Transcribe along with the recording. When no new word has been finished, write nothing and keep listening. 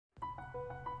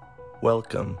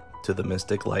Welcome to the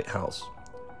Mystic Lighthouse,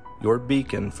 your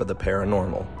beacon for the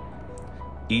paranormal.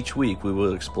 Each week we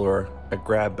will explore a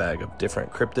grab bag of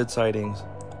different cryptid sightings,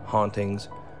 hauntings,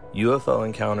 UFO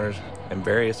encounters, and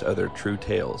various other true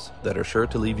tales that are sure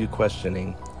to leave you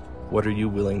questioning, what are you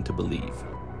willing to believe?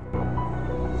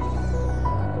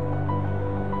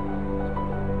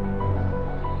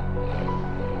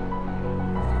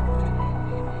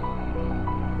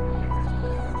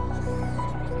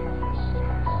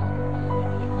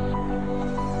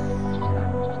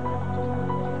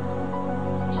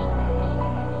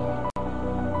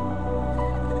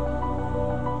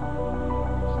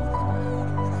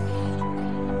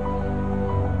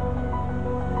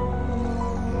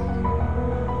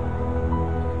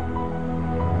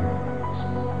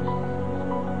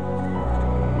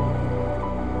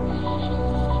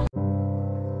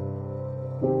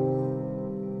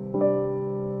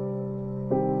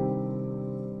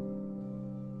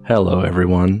 Hello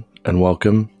everyone, and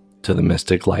welcome to the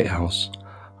Mystic Lighthouse.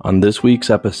 On this week's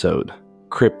episode,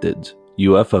 cryptids,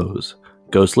 UFOs,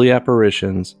 ghostly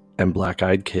apparitions, and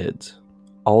black-eyed kids.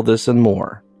 All this and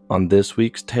more on this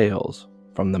week's Tales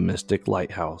from the Mystic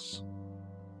Lighthouse.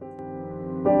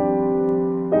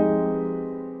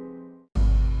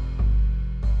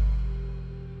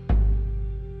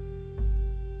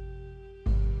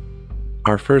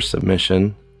 Our first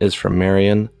submission is from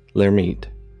Marion Lermite.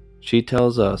 She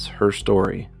tells us her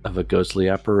story of a ghostly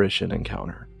apparition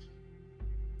encounter.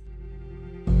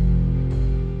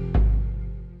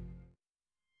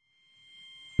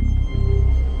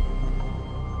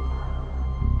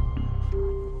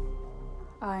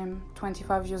 I'm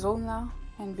 25 years old now,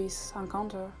 and this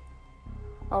encounter,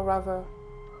 or rather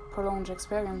prolonged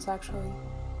experience actually,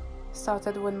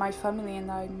 started when my family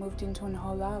and I moved into an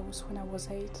old house when I was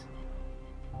 8.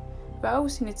 The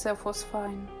house in itself was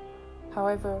fine.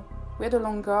 However, we had a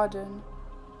long garden,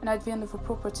 and at the end of the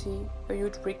property, a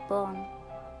huge brick barn.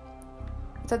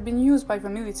 It had been used by the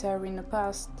military in the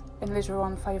past, and later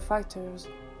on firefighters,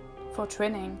 for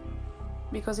training,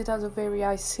 because it has a very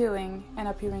high ceiling and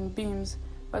appearing beams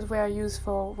that were used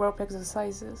for rope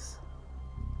exercises.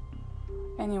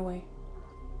 Anyway,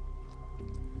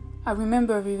 I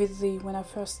remember vividly when I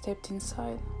first stepped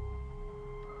inside.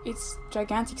 Its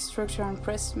gigantic structure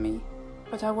impressed me,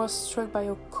 but I was struck by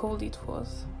how cold it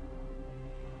was.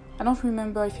 I don't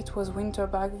remember if it was winter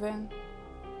back then,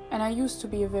 and I used to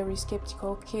be a very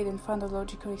skeptical kid and found a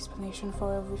logical explanation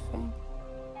for everything.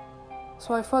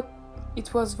 So I thought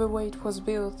it was the way it was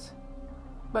built,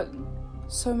 but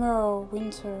summer or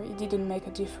winter it didn't make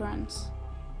a difference.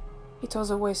 It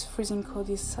was always freezing cold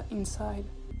inside.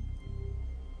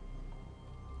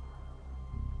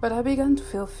 But I began to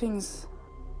feel things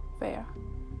there,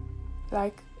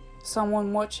 like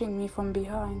someone watching me from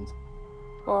behind,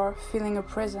 or feeling a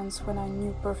presence when I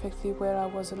knew perfectly where I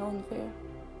was alone there.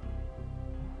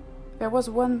 There was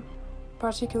one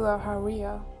particular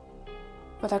area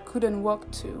that I couldn't walk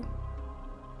to,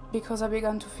 because I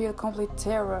began to feel complete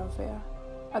terror there,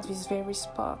 at this very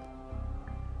spot.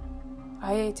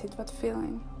 I hated that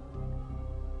feeling,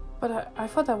 but I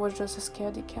thought I was just a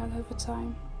scaredy cat at the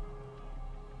time.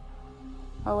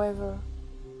 However,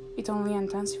 it only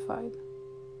intensified.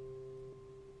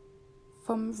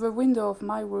 From the window of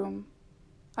my room,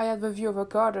 I had the view of a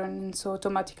garden and so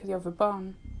automatically of a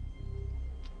barn.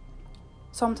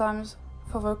 Sometimes,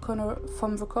 from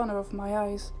the corner of my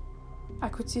eyes, I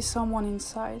could see someone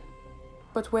inside,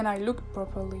 but when I looked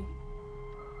properly,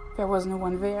 there was no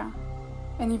one there,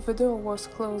 and if the door was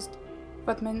closed,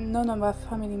 that meant none of my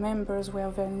family members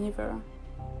were there neither.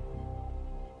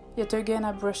 Yet again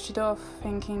I brushed it off,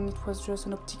 thinking it was just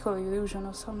an optical illusion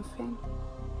or something.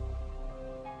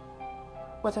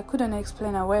 What I couldn't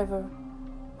explain, however,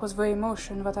 was the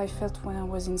emotion that I felt when I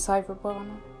was inside the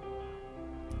barn.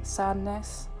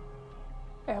 Sadness,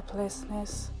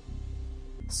 helplessness,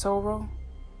 sorrow.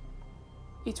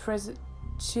 It raised a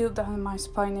chill down my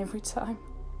spine every time.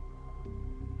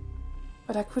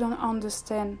 But I couldn't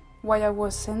understand why I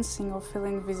was sensing or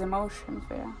feeling these emotions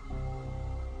there.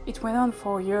 It went on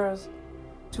for years,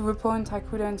 to the point I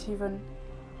couldn't even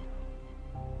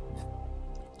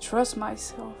trust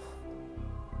myself.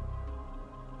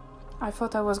 I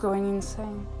thought I was going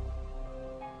insane.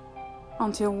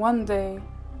 Until one day,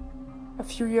 a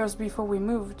few years before we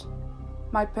moved,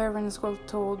 my parents got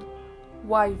told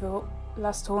why the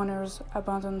last owners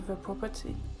abandoned the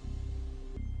property.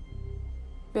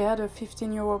 They had a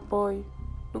 15-year-old boy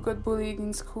who got bullied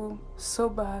in school so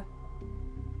bad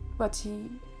that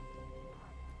he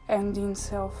hanged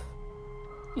himself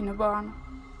in a barn.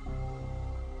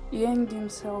 He hanged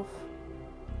himself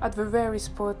at the very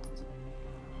spot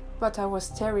but I was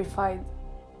terrified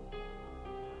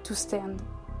to stand.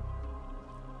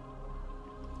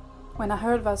 When I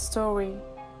heard that story,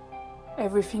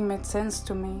 everything made sense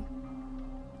to me.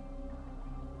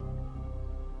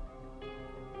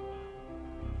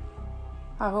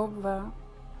 I hope that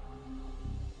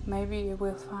maybe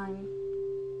we'll find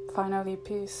finally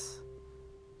peace.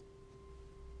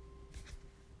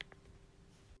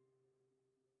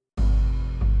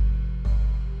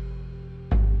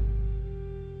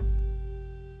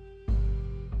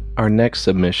 Our next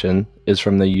submission is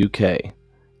from the UK.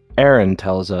 Aaron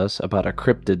tells us about a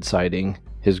cryptid sighting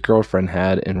his girlfriend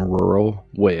had in rural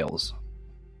Wales.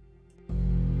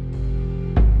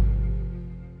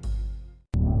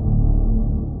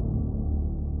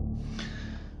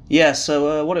 Yeah,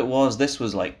 so what it was, this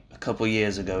was like a couple of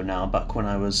years ago now, back when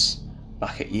I was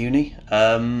back at uni.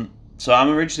 So I'm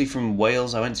originally from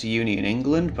Wales. I went to uni in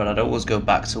England, but I'd always go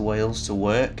back to Wales to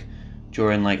work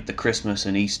during like the Christmas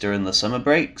and Easter and the summer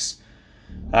breaks.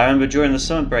 I remember during the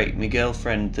summer break, my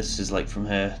girlfriend, this is like from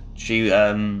her,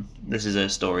 this is her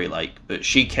story, like, but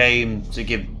she came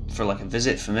for like a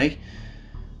visit for me,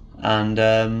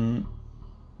 and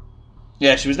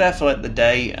yeah, she was there for like the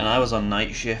day, and I was on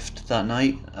night shift that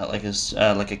night at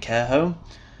like a care home,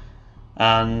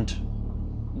 and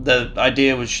the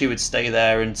idea was she would stay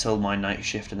there until my night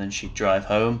shift, and then she'd drive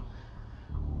home.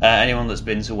 Anyone that's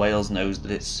been to Wales knows that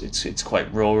it's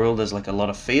quite rural. There's like a lot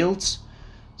of fields.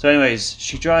 So anyways,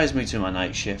 she drives me to my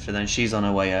night shift, and then she's on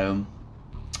her way home,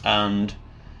 and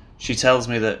she tells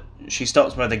me that she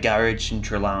stops by the garage in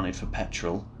Trelawney for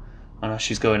petrol, and as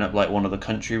she's going up like one of the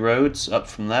country roads up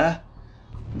from there,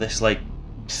 this like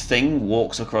thing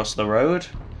walks across the road,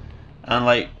 and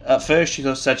like at first she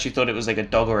said she thought it was like a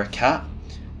dog or a cat,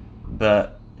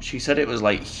 but she said it was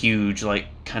like huge, like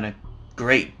kind of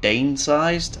Great Dane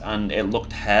sized, and it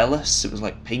looked hairless. It was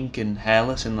like pink and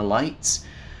hairless in the lights.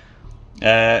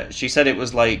 She said it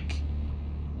was like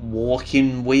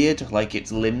walking weird, like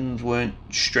its limbs weren't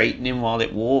straightening while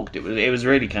it walked. It was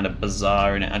really kind of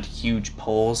bizarre, and it had huge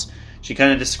paws. She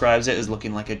kind of describes it as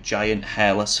looking like a giant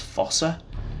hairless fossa,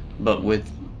 but with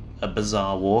a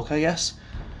bizarre walk, I guess.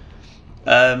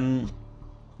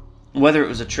 Whether it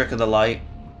was a trick of the light,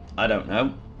 I don't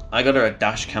know. I got her a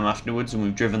dash cam afterwards, and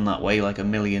we've driven that way like a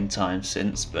million times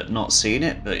since, but not seen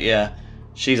it. But yeah,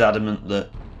 she's adamant that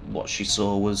what she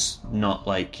saw was not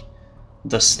like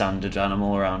the standard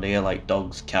animal around here, like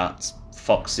dogs, cats,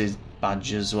 foxes,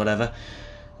 badgers, whatever.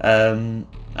 And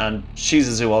she's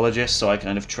a zoologist, so I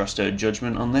kind of trust her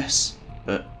judgment on this.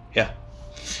 But yeah.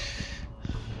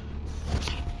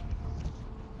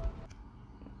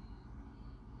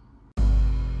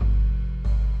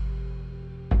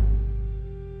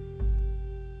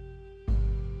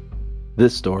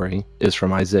 This story is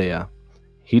from Isaiah.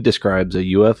 He describes a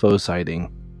UFO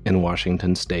sighting in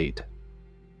Washington State.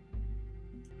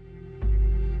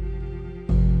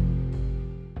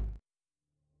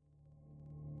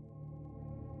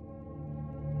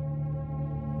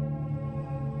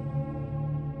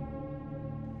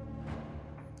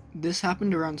 This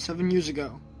happened around 7 years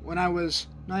ago, when I was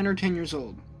 9 or 10 years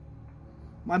old.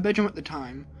 My bedroom at the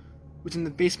time was in the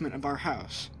basement of our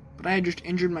house, but I had just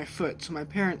injured my foot, so my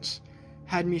parents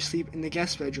had me sleep in the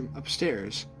guest bedroom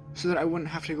upstairs, so that I wouldn't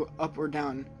have to go up or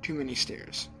down too many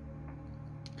stairs.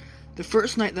 The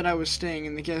first night that I was staying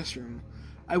in the guest room,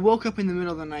 I woke up in the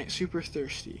middle of the night super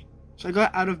thirsty, so I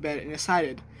got out of bed and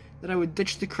decided that I would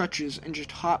ditch the crutches and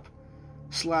just hop/limp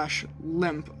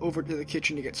over to the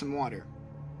kitchen to get some water.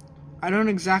 I don't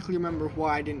exactly remember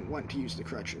why I didn't want to use the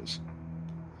crutches.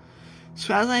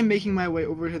 So as I am making my way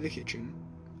over to the kitchen,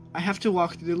 I have to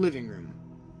walk through the living room.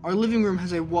 Our living room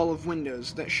has a wall of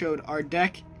windows that showed our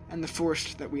deck and the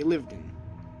forest that we lived in.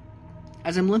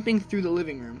 As I'm limping through the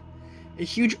living room, a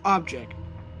huge object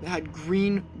that had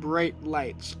green, bright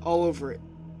lights all over it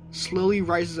slowly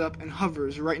rises up and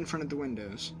hovers right in front of the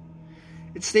windows.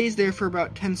 It stays there for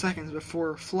about 10 seconds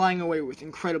before flying away with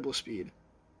incredible speed.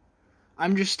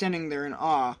 I'm just standing there in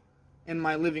awe in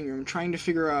my living room trying to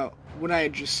figure out what I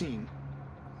had just seen.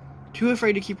 Too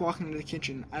afraid to keep walking into the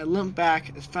kitchen, I limp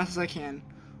back as fast as I can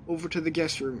over to the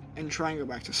guest room and try and go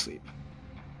back to sleep.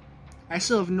 I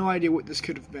still have no idea what this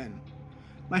could have been.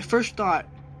 My first thought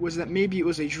was that maybe it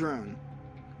was a drone,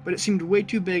 but it seemed way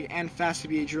too big and fast to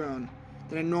be a drone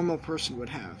than a normal person would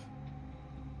have.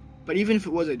 But even if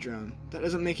it was a drone, that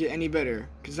doesn't make it any better,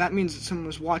 because that means that someone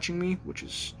was watching me, which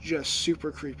is just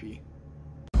super creepy.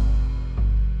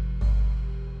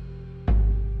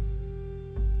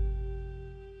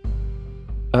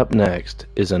 Up next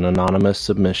is an anonymous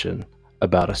submission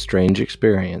about a strange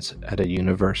experience at a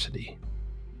university.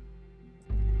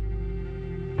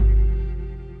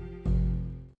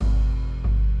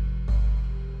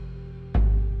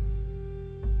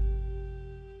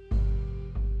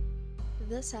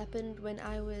 This happened when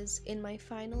I was in my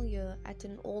final year at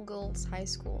an all-girls high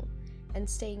school and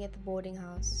staying at the boarding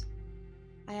house.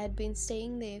 I had been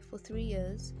staying there for 3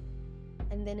 years,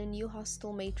 and then a new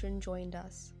hostel matron joined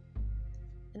us.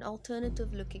 An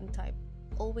alternative-looking type,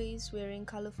 always wearing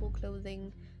colorful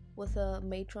clothing with a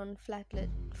matron flatlet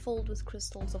filled with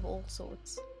crystals of all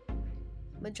sorts.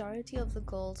 Majority of the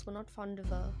girls were not fond of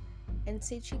her and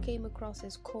said she came across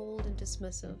as cold and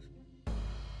dismissive.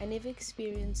 I never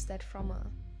experienced that from her,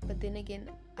 but then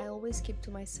again, I always kept to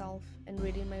myself and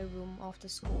read in my room after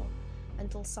school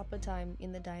until supper time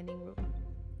in the dining room.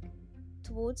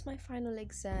 Towards my final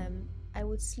exam, I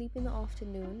would sleep in the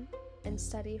afternoon and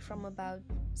study from about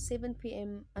 7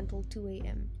 p.m. until 2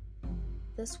 a.m.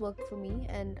 This worked for me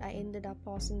and I ended up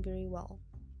passing very well.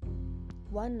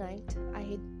 One night,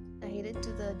 I headed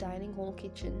to the dining hall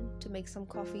kitchen to make some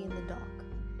coffee in the dark.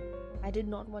 I did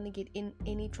not want to get in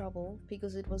any trouble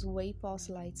because it was way past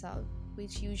lights out,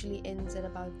 which usually ends at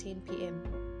about 10 p.m.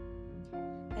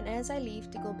 And as I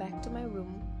leave to go back to my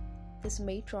room, this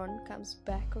matron comes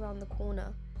back around the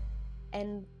corner,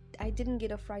 and I didn't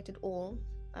get a fright at all.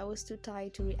 I was too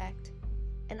tired to react,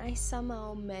 and I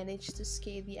somehow managed to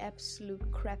scare the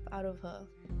absolute crap out of her,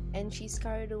 and she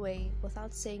scurried away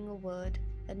without saying a word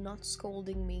and not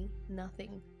scolding me,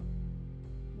 nothing.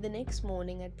 The next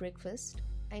morning at breakfast,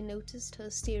 I noticed her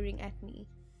staring at me,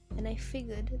 and I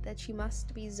figured that she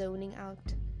must be zoning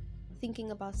out,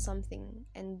 thinking about something,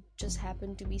 and just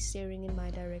happened to be staring in my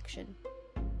direction.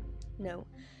 No,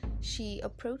 she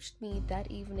approached me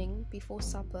that evening before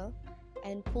supper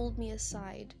and pulled me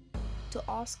aside to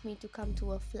ask me to come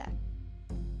to her flat.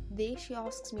 There she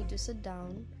asks me to sit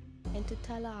down and to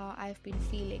tell her how I've been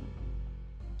feeling.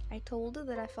 I told her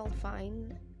that I felt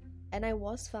fine, and I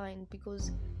was fine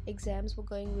because exams were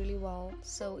going really well,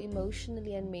 so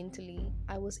emotionally and mentally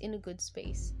I was in a good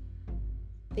space.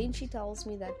 Then she tells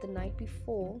me that the night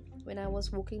before, when I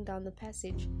was walking down the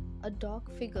passage, a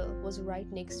dark figure was right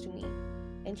next to me,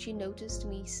 and she noticed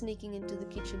me sneaking into the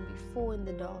kitchen before in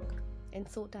the dark and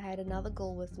thought I had another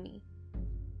girl with me.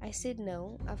 I said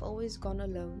no, I've always gone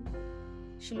alone.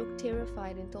 She looked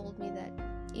terrified and told me that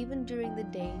even during the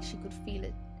day she could feel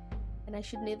it, and I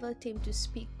should never attempt to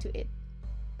speak to it,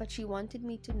 but she wanted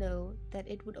me to know that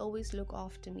it would always look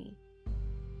after me.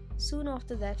 Soon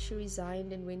after that she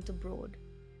resigned and went abroad.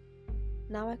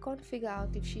 Now I can't figure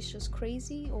out if she's just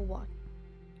crazy or what.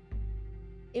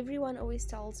 Everyone always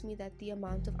tells me that the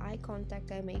amount of eye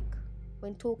contact I make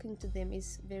when talking to them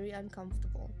is very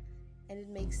uncomfortable, and it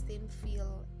makes them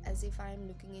feel as if I am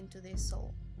looking into their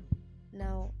soul.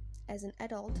 Now, as an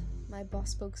adult, my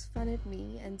boss pokes fun at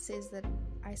me and says that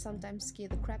I sometimes scare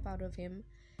the crap out of him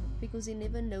because he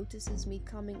never notices me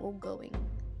coming or going.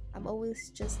 I'm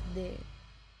always just there.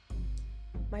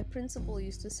 My principal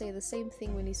used to say the same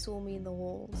thing when he saw me in the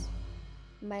halls.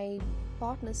 My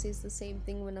partner says the same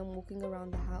thing when I'm walking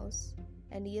around the house,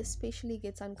 and he especially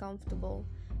gets uncomfortable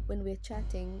when we're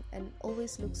chatting and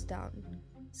always looks down.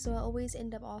 So I always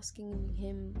end up asking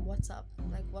him what's up,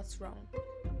 like what's wrong.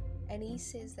 And he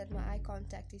says that my eye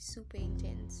contact is super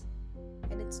intense.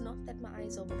 And it's not that my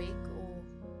eyes are big or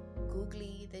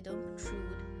googly, they don't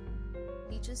protrude.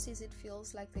 He just says it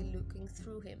feels like they're looking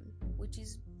through him, which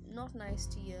is not nice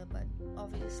to hear, but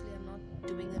obviously I'm not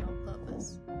doing it on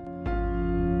purpose.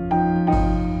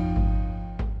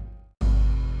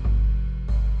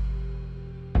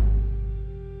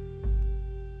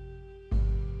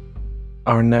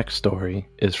 Our next story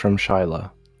is from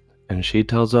Shyla, and she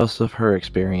tells us of her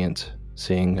experience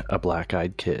seeing a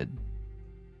black-eyed kid.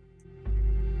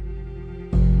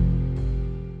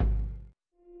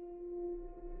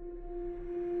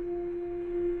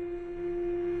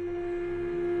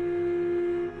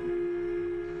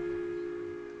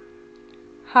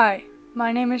 Hi,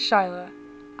 my name is Shyla.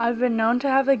 I've been known to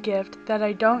have a gift that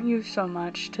I don't use so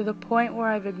much to the point where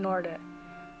I've ignored it,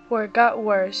 where it got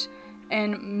worse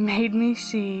and made me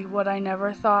see what I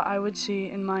never thought I would see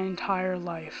in my entire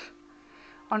life.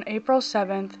 On April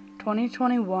 7th,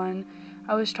 2021,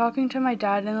 I was talking to my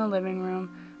dad in the living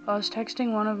room while I was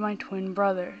texting one of my twin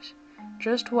brothers.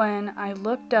 Just when I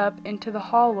looked up into the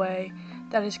hallway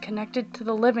that is connected to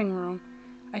the living room,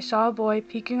 I saw a boy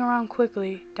peeking around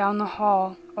quickly down the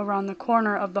hall around the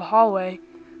corner of the hallway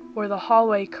where the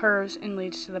hallway curves and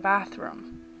leads to the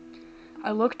bathroom.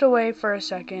 I looked away for a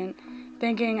second,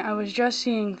 thinking I was just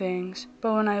seeing things,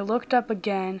 but when I looked up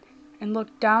again and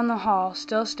looked down the hall,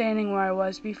 still standing where I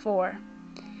was before,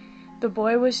 the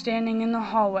boy was standing in the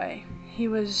hallway. He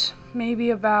was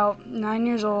maybe about 9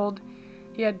 years old.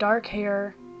 He had dark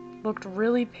hair, looked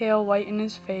really pale white in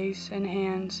his face and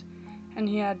hands, and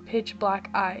he had pitch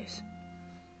black eyes.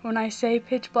 When I say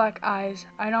pitch black eyes,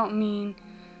 I don't mean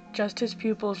just his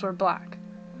pupils were black.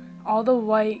 All the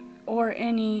white or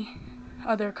any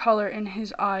other color in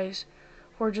his eyes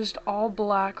were just all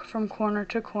black from corner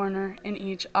to corner in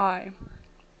each eye.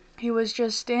 He was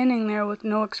just standing there with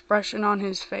no expression on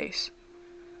his face.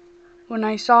 When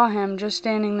I saw him just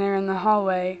standing there in the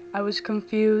hallway, I was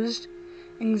confused,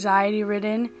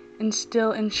 anxiety-ridden, and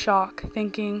still in shock,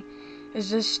 thinking, is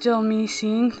this still me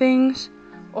seeing things,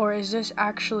 or is this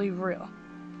actually real?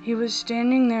 He was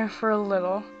standing there for a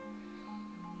little,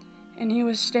 and he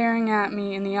was staring at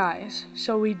me in the eyes,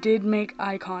 so we did make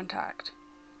eye contact.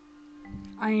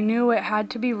 I knew it had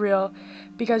to be real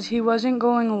because he wasn't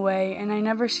going away, and I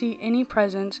never see any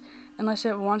presence unless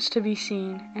it wants to be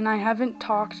seen, and I haven't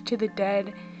talked to the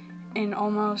dead in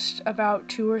almost about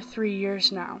 2 or 3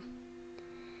 years now.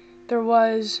 There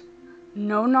was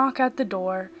no knock at the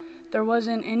door. There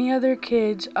wasn't any other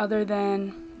kids other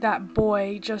than that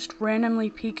boy just randomly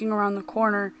peeking around the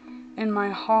corner in my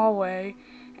hallway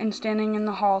and standing in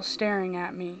the hall staring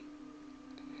at me.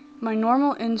 My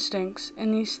normal instincts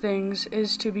in these things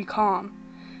is to be calm,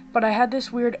 but I had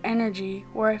this weird energy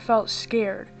where I felt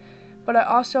scared, but I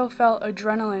also felt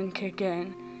adrenaline kick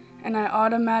in, and I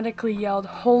automatically yelled,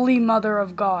 "Holy Mother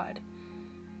of God,"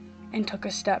 and took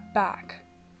a step back.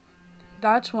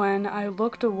 That's when I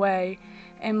looked away,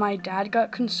 and my dad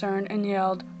got concerned and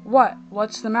yelled,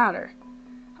 What's the matter?"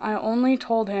 I only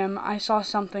told him I saw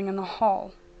something in the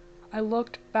hall. I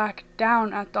looked back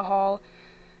down at the hall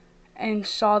and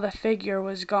saw the figure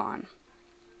was gone.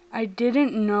 I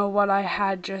didn't know what I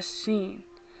had just seen.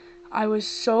 I was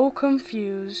so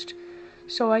confused,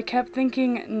 so I kept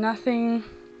thinking and thinking,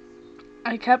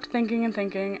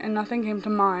 and nothing came to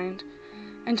mind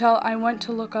until I went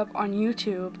to look up on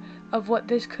YouTube of what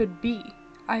this could be.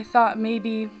 I thought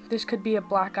maybe this could be a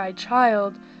black-eyed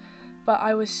child, but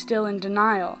I was still in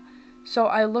denial. So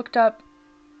I looked up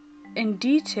in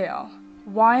detail,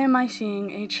 why am I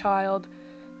seeing a child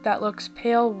that looks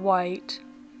pale white,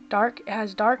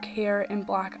 has dark hair and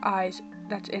black eyes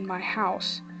that's in my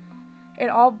house? It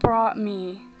all brought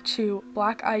me to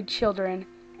black-eyed children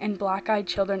and black-eyed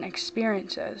children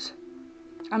experiences.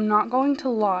 I'm not going to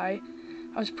lie,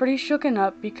 I was pretty shooken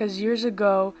up because years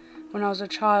ago when I was a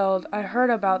child, I heard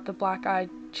about the black-eyed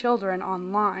children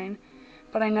online,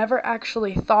 but I never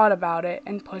actually thought about it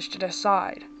and pushed it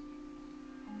aside.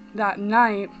 That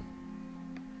night,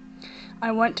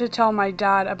 I went to tell my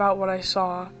dad about what I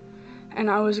saw, and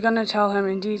I was going to tell him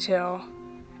in detail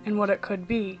and what it could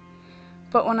be.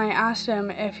 But when I asked him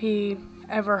if he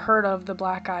ever heard of the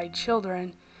black-eyed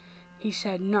children, he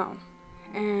said no.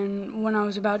 And when I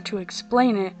was about to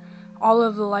explain it, all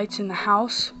of the lights in the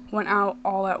house went out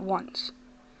all at once.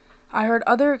 I heard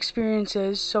other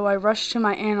experiences, so I rushed to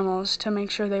my animals to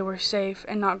make sure they were safe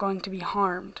and not going to be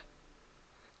harmed.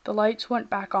 The lights went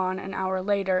back on an hour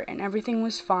later and everything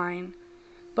was fine,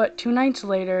 but 2 nights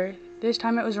later, this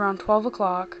time it was around 12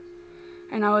 o'clock,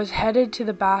 and I was headed to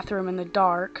the bathroom in the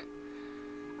dark.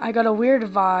 I got a weird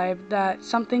vibe that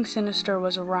something sinister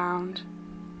was around.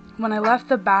 When I left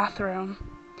the bathroom,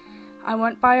 I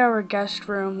went by our guest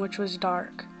room, which was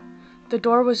dark. The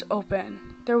door was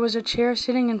open. There was a chair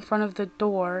sitting in front of the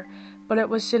door, but it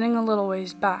was sitting a little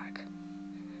ways back.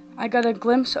 I got a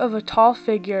glimpse of a tall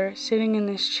figure sitting in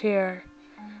this chair,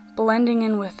 blending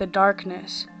in with the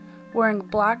darkness, wearing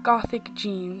black gothic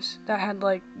jeans that had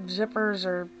like zippers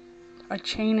or a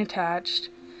chain attached,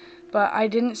 but I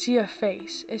didn't see a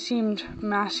face. It seemed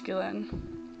masculine.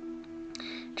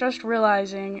 Just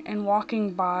realizing and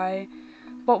walking by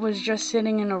what was just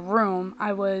sitting in a room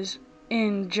I was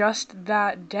in just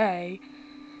that day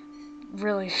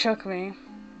really shook me.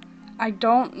 I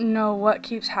don't know what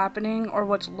keeps happening or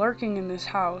what's lurking in this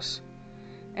house,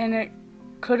 and it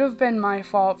could have been my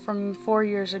fault from 4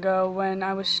 years ago when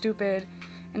I was stupid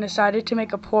and decided to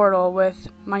make a portal with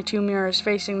my 2 mirrors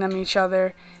facing them each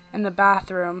other in the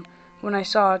bathroom when I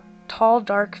saw a tall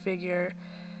dark figure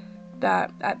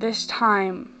that at this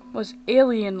time was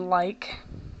alien-like.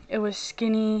 It was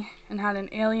skinny and had an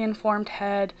alien-formed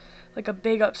head, like a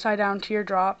big upside-down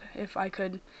teardrop, if I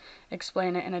could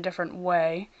explain it in a different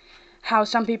way. How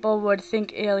some people would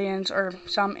think aliens, or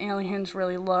some aliens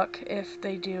really look, if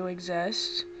they do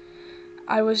exist.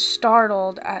 I was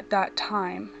startled at that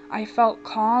time. I felt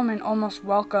calm and almost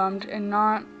welcomed and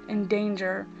not in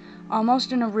danger,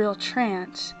 almost in a real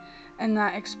trance. And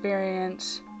that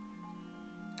experience,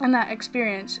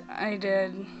 I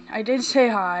did say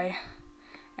hi.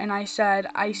 And I said,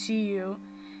 "I see you,"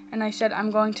 and I said,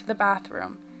 "I'm going to the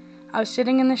bathroom." I was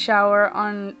sitting in the shower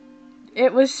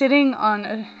it was sitting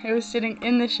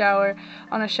in the shower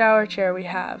on a shower chair we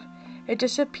have. It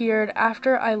disappeared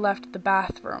after I left the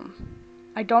bathroom.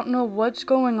 I don't know what's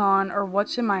going on or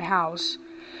what's in my house,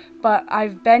 but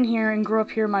I've been here and grew up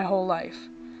here my whole life.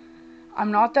 I'm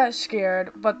not that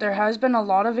scared, but there has been a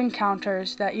lot of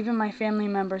encounters that even my family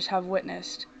members have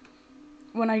witnessed.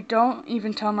 When I don't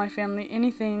even tell my family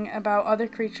anything about other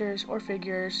creatures or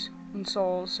figures and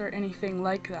souls or anything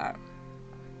like that.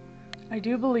 I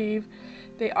do believe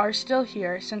they are still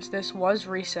here since this was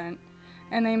recent,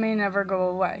 and they may never go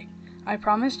away. I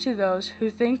promise to those who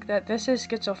think that this is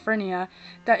schizophrenia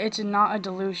that it's not a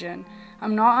delusion.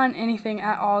 I'm not on anything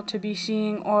at all to be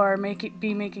seeing or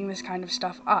be making this kind of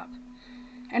stuff up.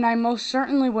 And I most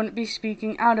certainly wouldn't be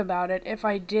speaking out about it if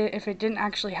it didn't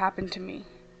actually happen to me.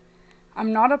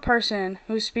 I'm not a person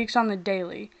who speaks on the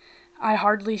daily. I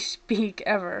hardly speak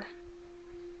ever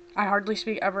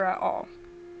at all.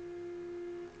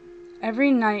 Every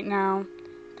night now,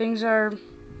 things are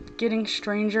getting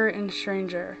stranger and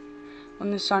stranger when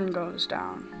the sun goes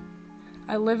down.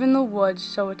 I live in the woods,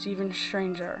 so it's even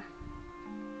stranger.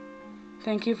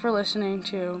 Thank you for listening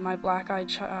to my black-eyed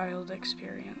child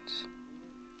experience.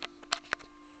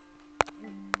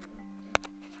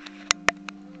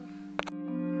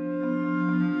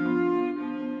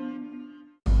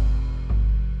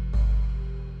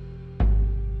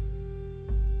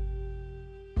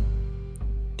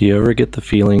 Do you ever get the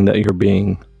feeling that you're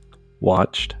being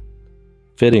watched?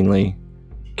 Fittingly,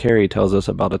 Carrie tells us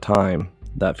about a time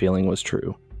that feeling was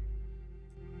true.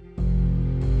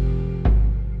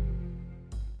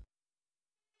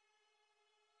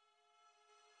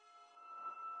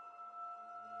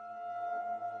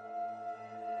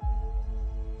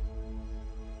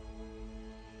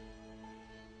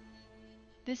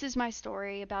 This is my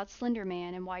story about Slender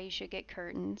Man and why you should get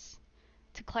curtains.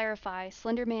 To clarify,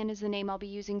 Slender Man is the name I'll be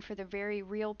using for the very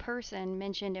real person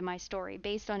mentioned in my story,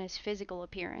 based on his physical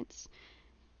appearance.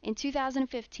 In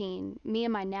 2015, me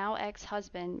and my now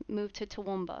ex-husband moved to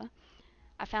Toowoomba.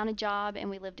 I found a job and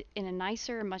we lived in a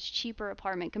nicer, much cheaper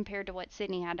apartment compared to what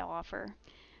Sydney had to offer.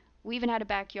 We even had a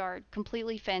backyard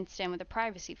completely fenced in with a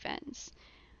privacy fence.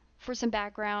 For some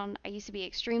background, I used to be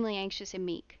extremely anxious and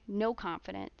meek, no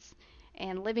confidence.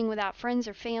 And living without friends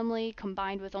or family,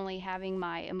 combined with only having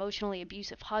my emotionally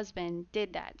abusive husband,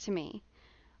 did that to me.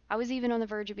 I was even on the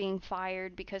verge of being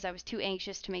fired because I was too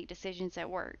anxious to make decisions at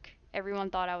work. Everyone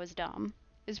thought I was dumb.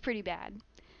 It was pretty bad.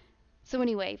 So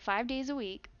anyway, 5 days a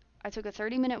week, I took a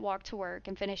 30-minute walk to work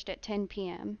and finished at 10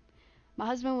 p.m. My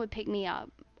husband would pick me up.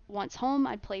 Once home,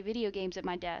 I'd play video games at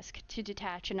my desk to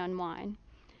detach and unwind.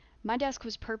 My desk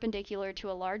was perpendicular to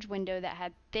a large window that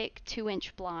had thick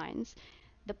 2-inch blinds.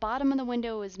 The bottom of the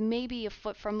window was maybe a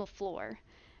foot from the floor.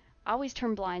 I always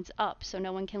turn blinds up so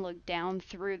no one can look down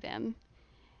through them.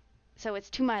 So it's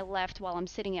to my left while I'm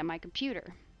sitting at my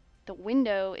computer. The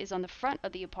window is on the front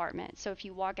of the apartment, so if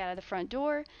you walk out of the front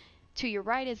door, to your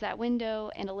right is that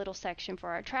window and a little section for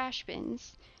our trash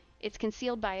bins. It's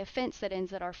concealed by a fence that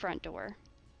ends at our front door.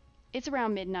 It's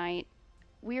around midnight.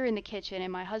 We're in the kitchen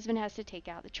and my husband has to take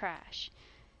out the trash.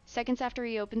 Seconds after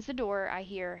he opens the door, I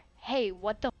hear, "Hey,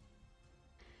 what the?"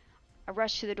 I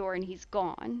rush to the door and he's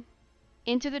gone.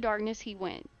 Into the darkness he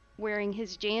went, wearing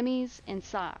his jammies and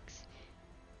socks.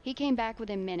 He came back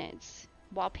within minutes.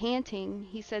 While panting,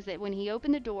 he says that when he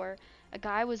opened the door, a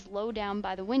guy was low down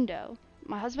by the window.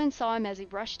 My husband saw him as he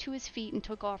rushed to his feet and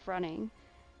took off running.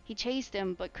 He chased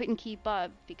him but couldn't keep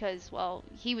up because, well,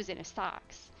 he was in his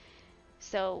socks.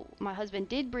 So my husband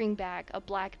did bring back a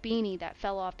black beanie that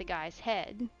fell off the guy's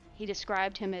head. He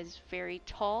described him as very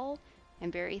tall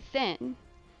and very thin.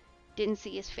 Didn't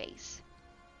see his face.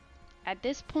 At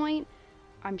this point,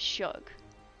 I'm shook.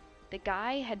 The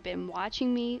guy had been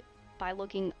watching me by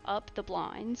looking up the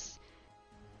blinds.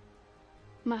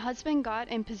 My husband got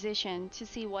in position to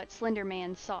see what Slender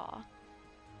Man saw.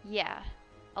 Yeah,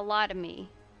 a lot of me,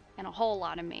 and a whole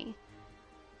lot of me.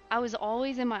 I was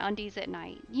always in my undies at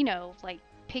night, like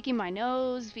picking my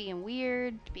nose, being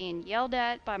weird, being yelled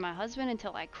at by my husband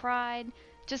until I cried.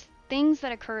 Just things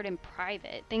that occurred in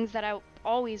private, things that I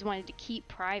always wanted to keep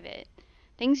private.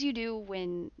 Things you do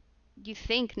when you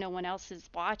think no one else is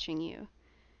watching you.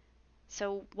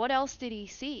 So what else did he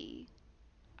see?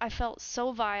 I felt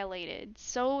so violated,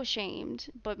 so ashamed,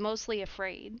 but mostly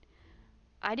afraid.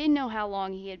 I didn't know how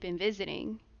long he had been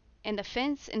visiting, and the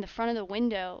fence in the front of the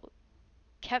window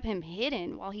kept him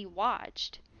hidden while he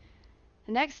watched.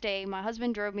 The next day, my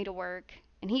husband drove me to work,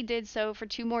 and he did so for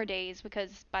 2 more days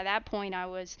because by that point I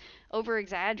was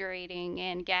over-exaggerating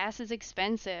and gas is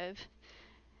expensive.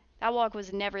 That walk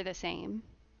was never the same.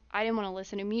 I didn't want to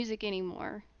listen to music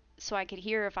anymore, so I could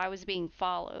hear if I was being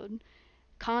followed.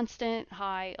 Constant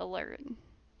high alert.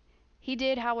 He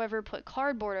did, however, put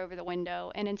cardboard over the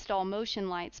window and install motion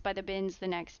lights by the bins the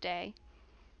next day.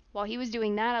 While he was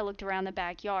doing that, I looked around the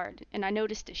backyard, and I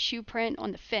noticed a shoe print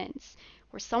on the fence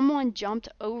where someone jumped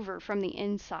over from the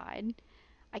inside.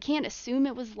 I can't assume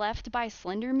it was left by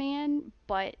Slender Man,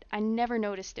 but I never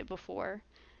noticed it before.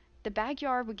 The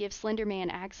backyard would give Slender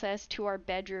Man access to our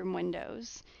bedroom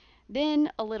windows.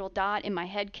 Then a little dot in my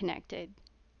head connected.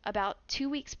 About 2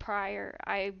 weeks prior,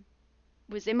 I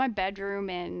was in my bedroom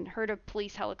and heard a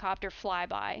police helicopter fly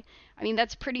by. I mean,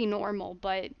 that's pretty normal,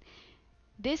 but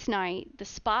this night the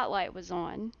spotlight was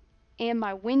on and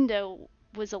my window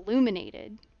was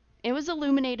illuminated. It was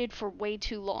illuminated for way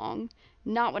too long,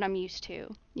 not what I'm used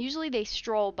to. Usually they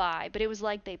stroll by, but it was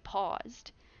like they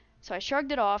paused. So I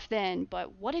shrugged it off then,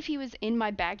 but what if he was in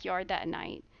my backyard that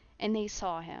night and they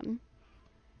saw him?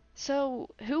 So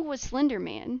who was Slender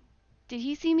Man? Did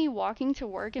he see me walking to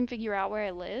work and figure out where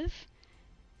I live?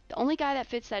 The only guy that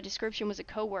fits that description was a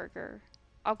coworker.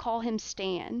 I'll call him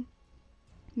Stan.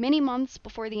 Many months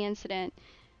before the incident,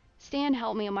 Stan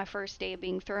helped me on my first day of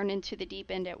being thrown into the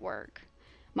deep end at work.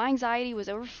 My anxiety was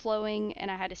overflowing and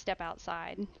I had to step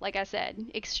outside. Like I said,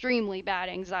 extremely bad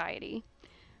anxiety.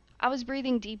 I was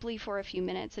breathing deeply for a few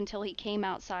minutes until he came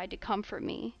outside to comfort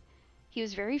me. He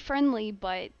was very friendly,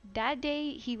 but that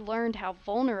day he learned how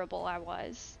vulnerable I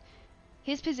was.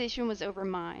 His position was over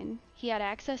mine. He had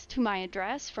access to my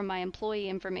address from my employee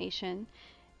information,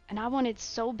 and I wanted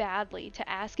so badly to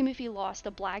ask him if he lost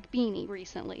a black beanie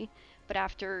recently, but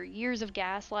after years of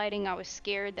gaslighting, I was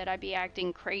scared that I'd be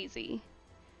acting crazy.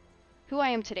 Who I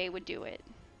am today would do it.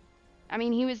 I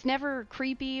mean, he was never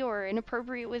creepy or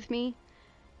inappropriate with me.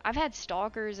 I've had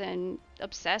stalkers and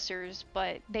obsessors,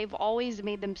 but they've always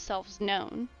made themselves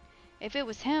known. If it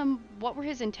was him, what were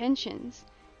his intentions?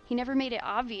 He never made it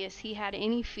obvious he had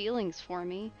any feelings for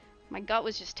me. My gut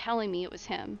was just telling me it was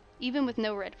him, even with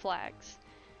no red flags.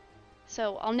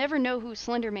 So I'll never know who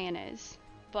Slender Man is,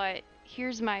 but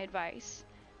here's my advice.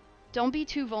 Don't be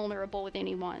too vulnerable with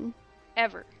anyone,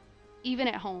 ever, even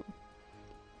at home.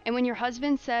 And when your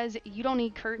husband says you don't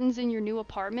need curtains in your new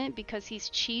apartment because he's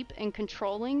cheap and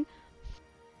controlling,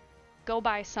 go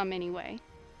buy some anyway.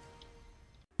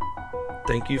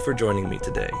 Thank you for joining me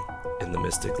today in the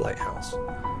Mystic Lighthouse.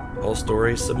 All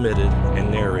stories submitted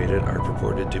and narrated are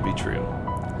purported to be true.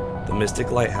 The Mystic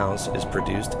Lighthouse is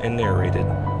produced and narrated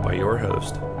by your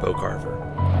host, Bo Carver.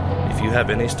 If you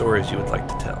have any stories you would like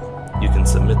to tell, you can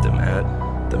submit them at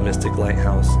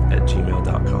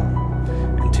themysticlighthouse@gmail.com.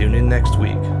 And tune in next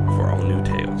week for all new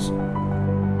tales.